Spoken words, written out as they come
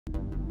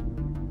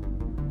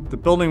The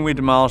building we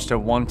demolished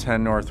at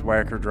 110 North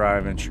Wacker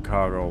Drive in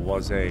Chicago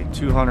was a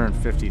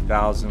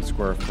 250,000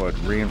 square foot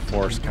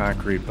reinforced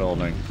concrete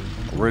building,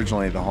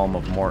 originally the home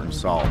of Morton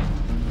Salt.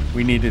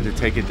 We needed to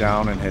take it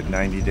down and had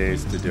 90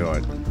 days to do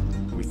it.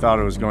 We thought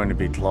it was going to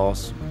be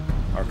close.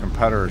 Our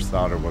competitors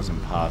thought it was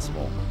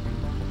impossible.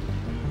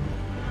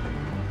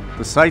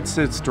 The site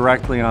sits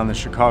directly on the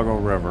Chicago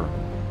River.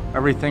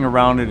 Everything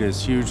around it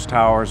is huge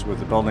towers, with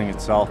the building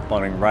itself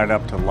butting right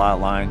up to the lot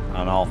line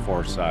on all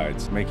four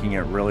sides, making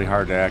it really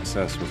hard to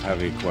access with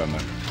heavy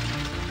equipment.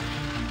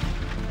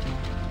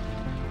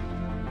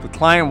 The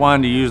client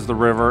wanted to use the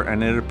river,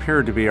 and it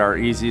appeared to be our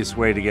easiest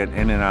way to get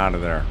in and out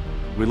of there.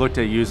 We looked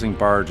at using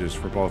barges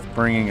for both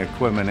bringing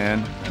equipment in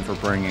and for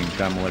bringing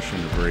demolition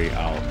debris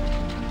out.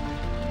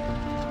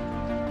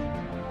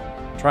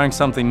 Trying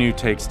something new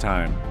takes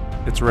time.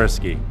 It's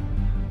risky.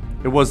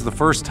 It was the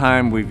first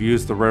time we've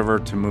used the river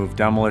to move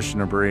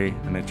demolition debris,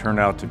 and it turned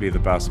out to be the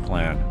best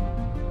plan.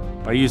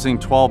 By using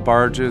 12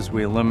 barges,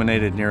 we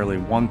eliminated nearly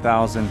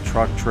 1,000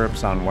 truck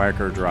trips on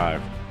Wacker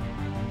Drive.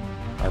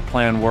 Our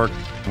plan worked,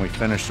 and we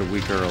finished a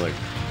week early.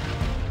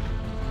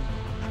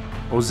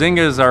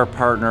 Ozinga is our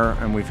partner,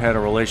 and we've had a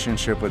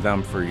relationship with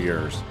them for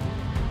years.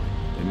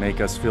 They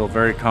make us feel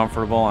very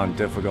comfortable on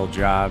difficult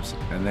jobs,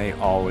 and they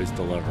always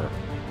deliver.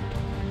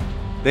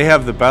 They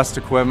have the best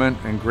equipment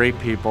and great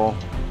people,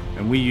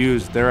 and we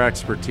use their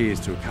expertise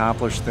to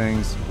accomplish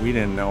things we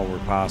didn't know were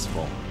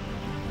possible.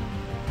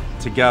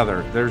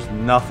 Together, there's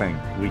nothing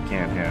we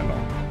can't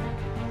handle.